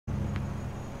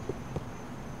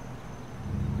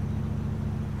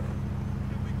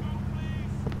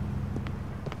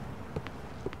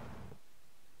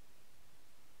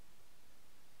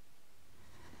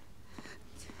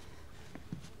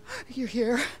You're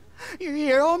here. You're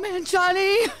here. Oh, man,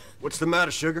 Johnny. What's the matter,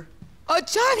 sugar? Oh,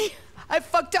 Johnny, I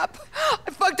fucked up.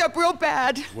 I fucked up real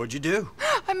bad. What'd you do?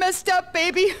 I messed up,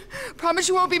 baby. Promise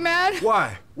you won't be mad.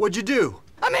 Why? What'd you do?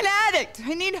 I'm an addict.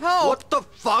 I need help. What the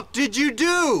fuck did you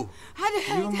do?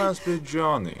 You must be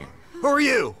Johnny. Who are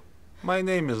you? My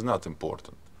name is not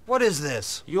important. What is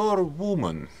this? Your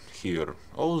woman here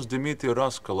owes Dmitry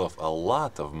Raskolov a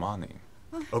lot of money.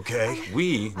 Okay.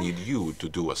 We need you to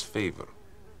do us a favor.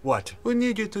 What? We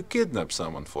need you to kidnap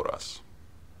someone for us.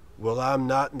 Well, I'm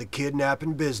not in the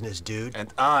kidnapping business, dude.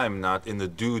 And I'm not in the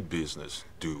dude business,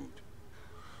 dude.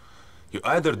 You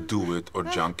either do it or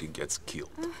Junkie gets killed.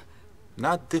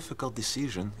 Not difficult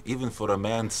decision, even for a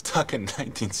man stuck in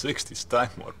 1960s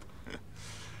time warp.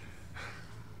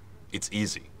 It's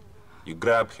easy. You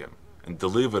grab him and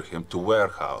deliver him to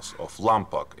warehouse of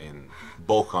Lampak in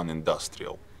Bohan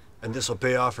Industrial. And this'll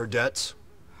pay off her debts?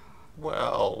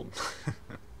 Well,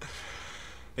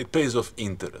 it pays off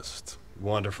interest.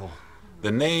 Wonderful.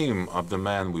 The name of the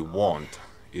man we want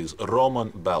is Roman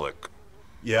Balak.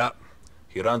 Yeah.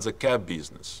 He runs a cab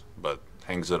business, but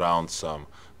hangs around some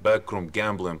backroom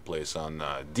gambling place on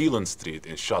Dillon Street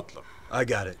in Shuttler. I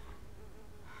got it.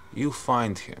 You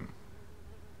find him.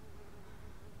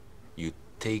 You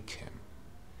take him.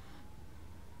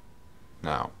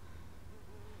 Now,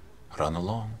 run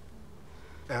along.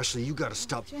 Ashley, you gotta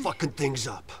stop fucking things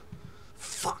up.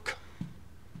 Fuck.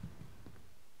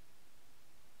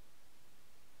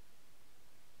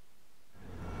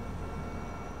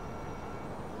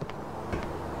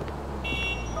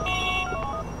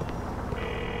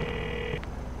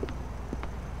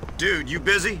 Dude, you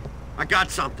busy? I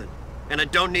got something. And I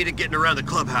don't need it getting around the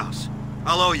clubhouse.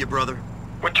 I'll owe you, brother.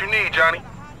 What you need, Johnny?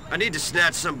 I need to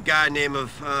snatch some guy named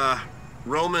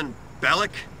Roman Bellic.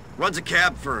 Runs a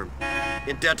cab firm.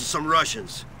 In debt to some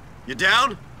Russians. You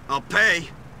down? I'll pay.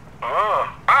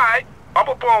 Alright. I'm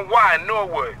up on Y in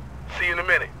Norwood. See you in a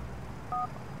minute. I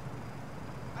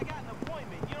got an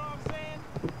appointment, you know what I'm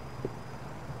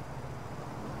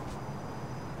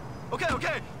saying?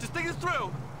 Okay, just think this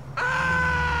through.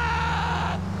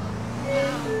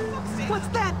 What's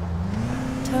that?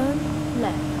 Turn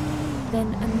left,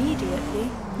 then immediately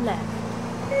left.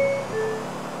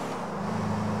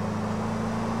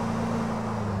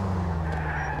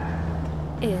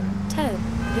 In 10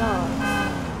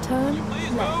 yards, turn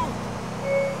left.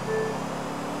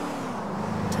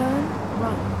 Turn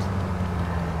right.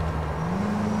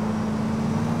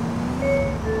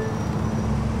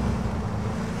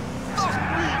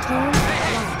 Turn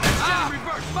right.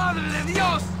 Reverse, madre de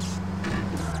Dios!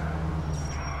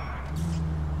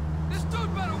 This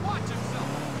dude better watch himself!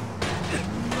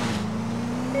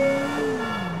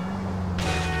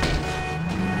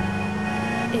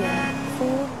 In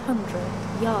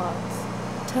 400 yards,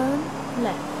 turn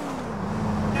left.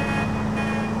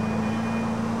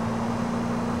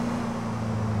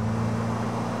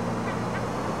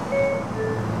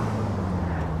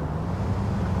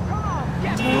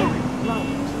 Turn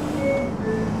right.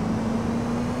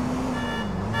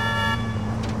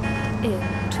 In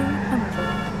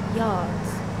 200 yards,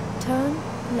 turn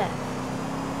left.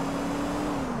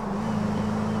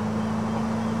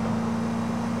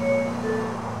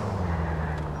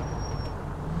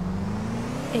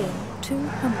 In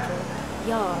 200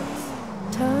 yards,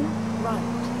 turn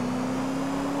right.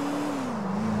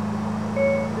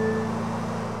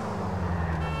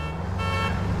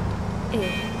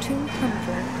 In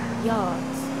 200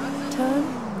 yards, turn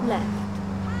left.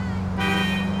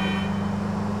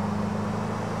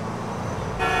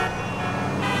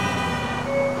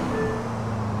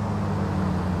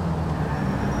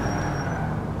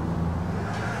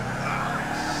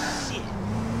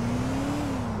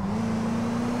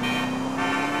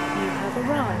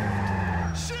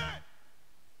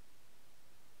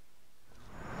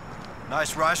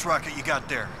 Nice rice rocket you got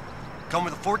there. Come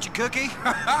with a fortune cookie?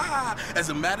 As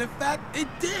a matter of fact, it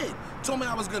did. Told me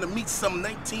I was gonna meet some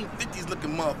 1950s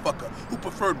looking motherfucker who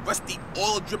preferred rusty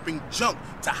oil-dripping junk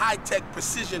to high-tech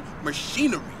precision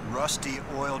machinery. Rusty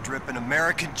oil-dripping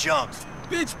American junk.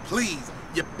 Bitch, please.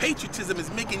 Your patriotism is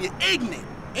making you ignorant.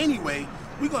 Anyway,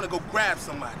 we're gonna go grab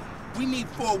somebody. We need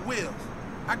 4 wheels.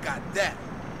 I got that.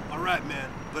 All right,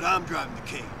 man, but I'm driving the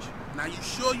cage. Now you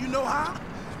sure you know how?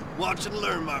 Watch and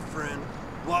learn, my friend.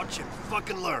 Watch and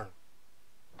fucking learn.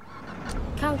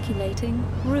 Calculating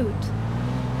route.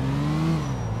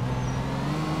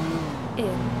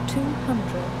 In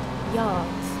 200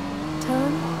 yards,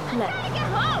 turn left.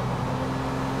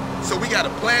 So we got a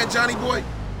plan, Johnny boy?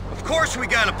 Of course we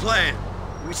got a plan.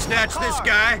 We snatch this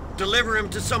guy, deliver him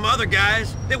to some other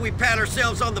guys, then we pat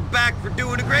ourselves on the back for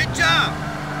doing a great job.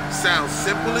 Sounds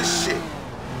simple as shit.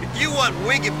 If you want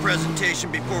winged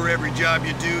presentation before every job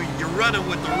you do, you're running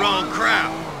with the wrong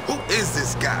crowd. Who is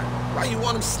this guy? Why you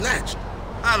want him snatched?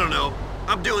 I don't know.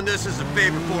 I'm doing this as a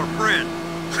favor for a friend.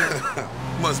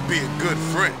 Must be a good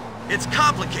friend. It's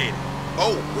complicated.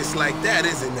 Oh, it's like that,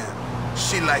 isn't it?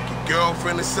 She like your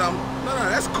girlfriend or something? No,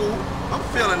 that's cool. I'm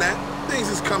feeling that. Things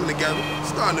is coming together.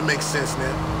 Starting to make sense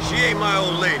now. She ain't my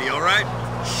old lady, all right?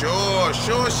 Sure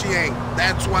she ain't.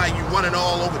 That's why you running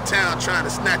all over town trying to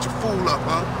snatch a fool up,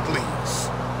 huh? Please.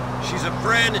 She's a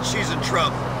friend and she's in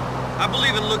trouble. I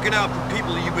believe in looking out for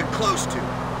people you've been close to.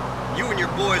 You and your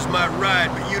boys might ride,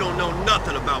 but you don't know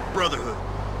nothing about brotherhood.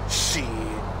 Shit,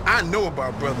 I know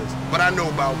about brothers, but I know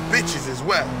about bitches as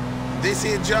well. This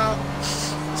here job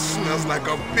smells like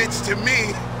a bitch to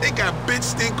me. They got bitch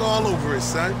stink all over it,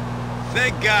 son.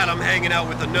 Thank God I'm hanging out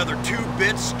with another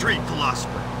two-bit street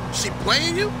philosopher. She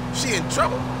playing you? She in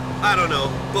trouble? I don't know.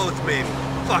 Both maybe.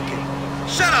 Fuck it.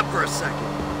 Shut up for a second.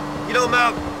 You know,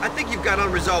 Mal, I think you've got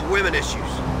unresolved women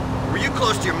issues. Were you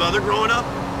close to your mother growing up?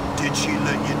 Did she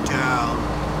let you down?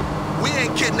 We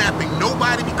ain't kidnapping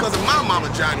nobody because of my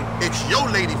mama, Johnny. It's your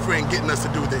lady friend getting us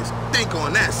to do this. Think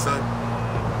on that, son.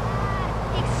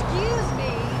 Excuse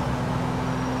me.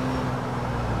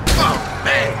 Oh,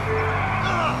 man!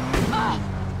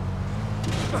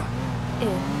 In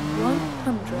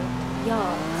 100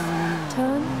 yards,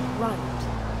 turn right.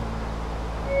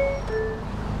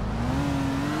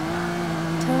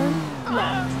 Turn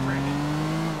left.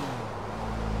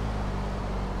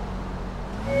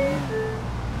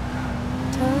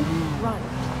 Turn right.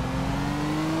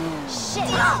 Shit!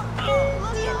 Look at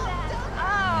that!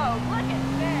 Oh, look at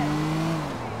this!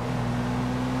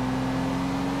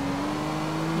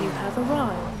 You have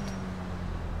arrived.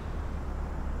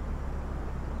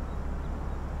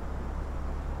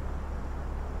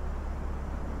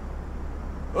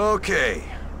 Okay.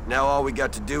 Now all we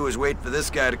got to do is wait for this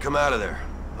guy to come out of there.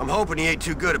 I'm hoping he ain't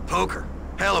too good at poker.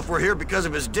 Hell, if we're here because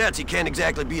of his debts, he can't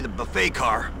exactly be the buffet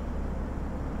car.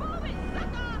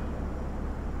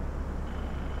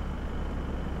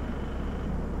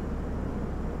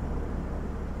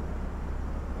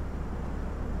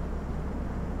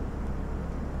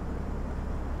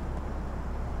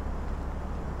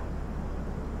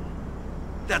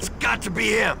 That's got to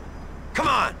be him. Come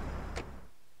on.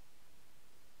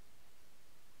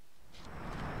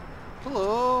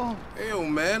 Hello. Hey, old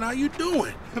man, how you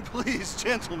doing? Please,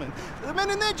 gentlemen. The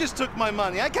men in there just took my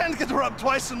money. I can't get robbed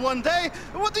twice in one day.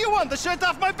 What do you want? The shirt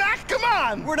off my back? Come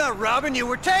on! We're not robbing you,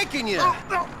 we're taking you. Oh,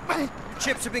 no. Your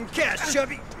chips have been cashed,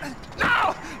 Chubby.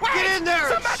 No! Wait! Get in there!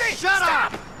 Somebody! Shut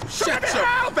Stop! up! Shut Shut your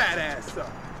up! fat ass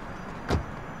up.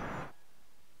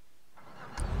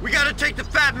 We gotta take the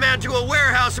fat man to a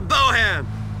warehouse in Bohan.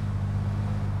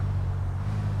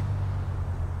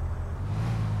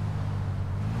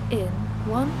 In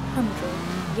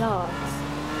 100 yards,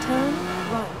 turn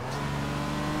right.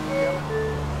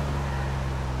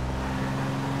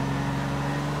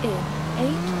 In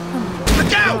 800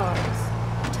 Look out! yards,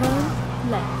 turn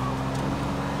left.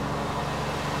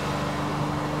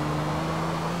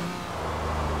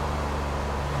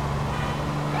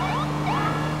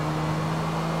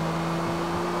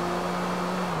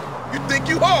 You think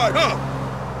you hard, huh?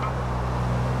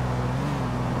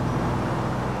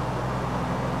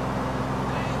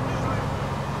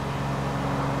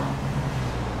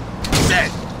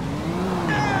 Shit!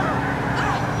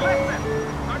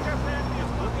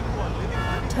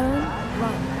 Turn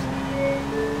right.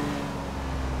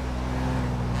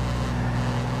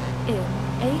 In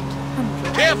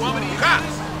 800 Careful,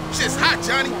 cops! Shit's hot,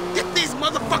 Johnny. Get these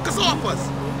motherfuckers off us.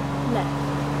 left.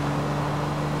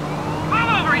 Move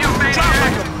over, you maniac! Drop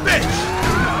like a bitch!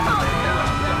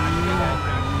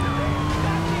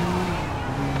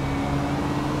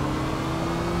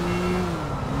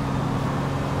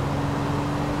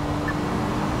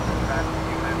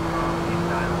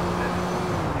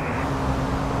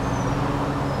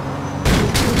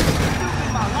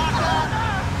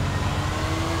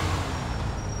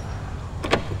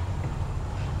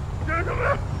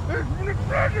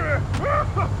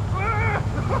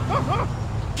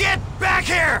 Get back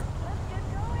here!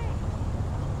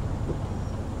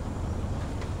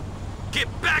 Get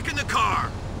back in the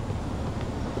car!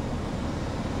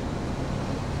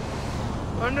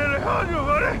 I nearly had you,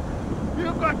 buddy.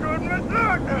 You got to admit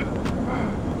that.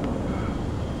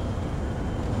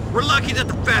 We're lucky that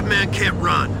the fat man can't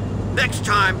run. Next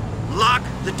time, lock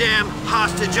the damn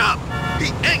hostage up.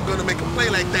 He ain't gonna make a play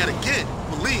like that again.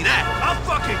 Believe that. I'll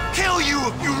fucking kill you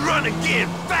if you run again,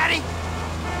 fatty!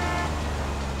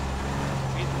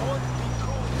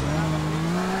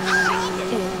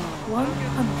 In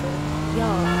 100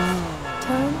 yards,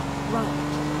 right.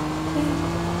 Ping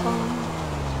pong.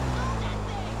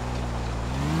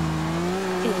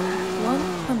 In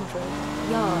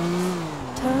 100 yards,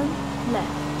 turn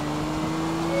left.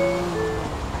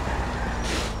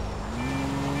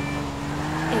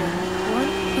 In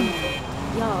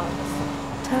 100 yards,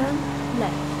 turn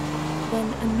left, then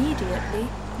immediately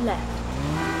left.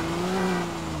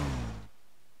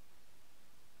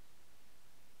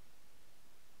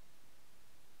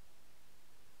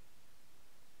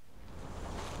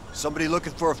 Somebody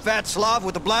looking for a fat Slav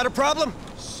with a bladder problem?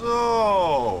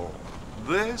 So,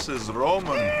 this is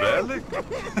Roman Bellic?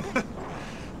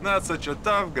 Not such a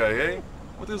tough guy, eh?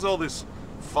 What is all this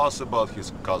fuss about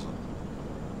his cousin?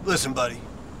 Listen, buddy.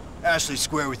 Ashley's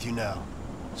square with you now.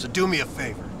 So do me a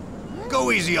favor.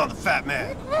 Go easy on the fat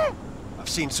man. I've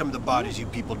seen some of the bodies you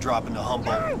people drop in the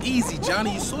Humboldt. Easy,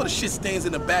 Johnny. You saw the shit stains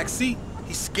in the back seat.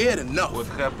 He's scared enough. What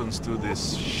happens to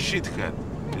this shithead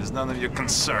is none of your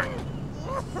concern.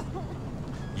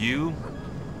 You,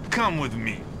 come with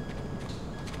me.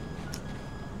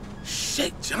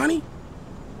 Shit, Johnny.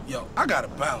 Yo, I gotta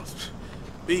bounce.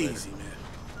 Be easy, man.